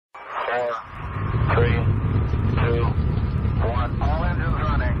4, 3, 2, 1. All engines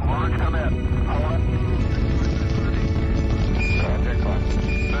running. Launch commit. Okay, fine.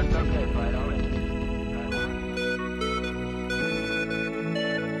 That's okay, fine. All right.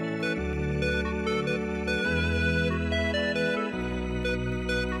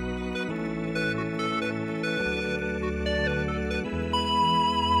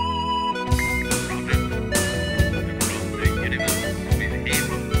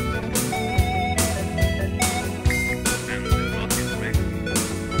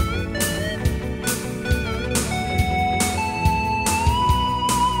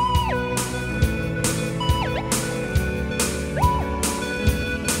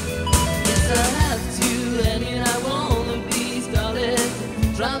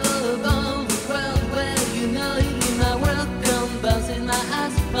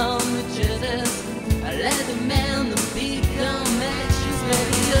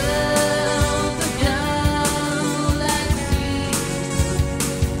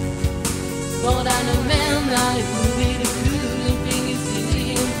 More than a man, I will be the cooling thing you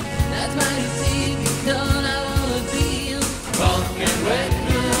see. That's my secret, all I wanna be. Rockin'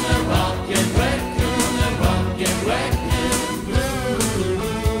 Raccoon, a rockin' Raccoon, a rockin' Raccoon.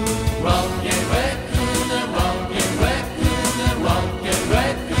 Rockin' Raccoon, a rockin' Raccoon, a rockin'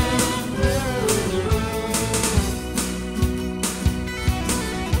 Raccoon.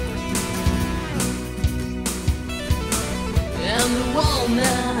 And the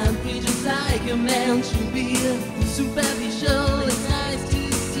walnut just like a man should be. Superficial, it's nice to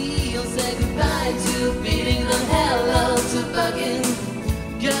see. I'll say goodbye to beating the hell out of bugging.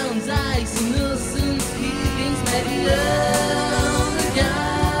 Guns, ice, innocent feelings, maybe love the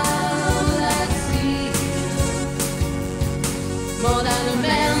galaxy. More than a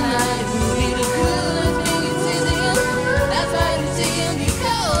man, I will be the coolest thing it's easy. That's why it's in the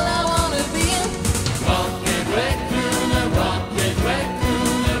cold I wanna be. Rockin' Raccoon, a rockin'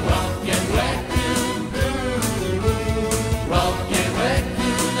 Raccoon, a rockin' Raccoon. Rockin'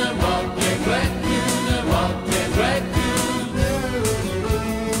 Raccoon, a rockin' Raccoon, a rockin' Raccoon.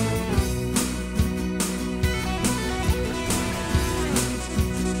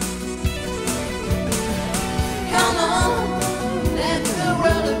 Come on, let the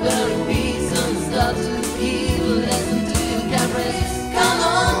world about in peace and start to heal. Listen to cabaret. Come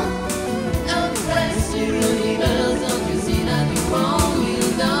on, don't press your universe. Don't you see that you wrong?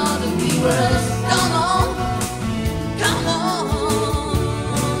 We're not the viewers. Come on, come on.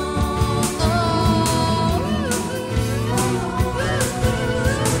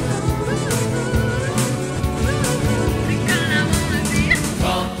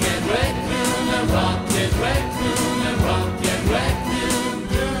 Rockin' Raccoon, a rockin' Raccoon, a rockin' Raccoon.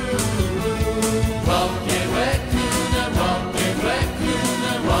 Rockin' Raccoon, a rockin' Raccoon,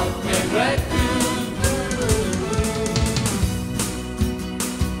 a rockin' Raccoon.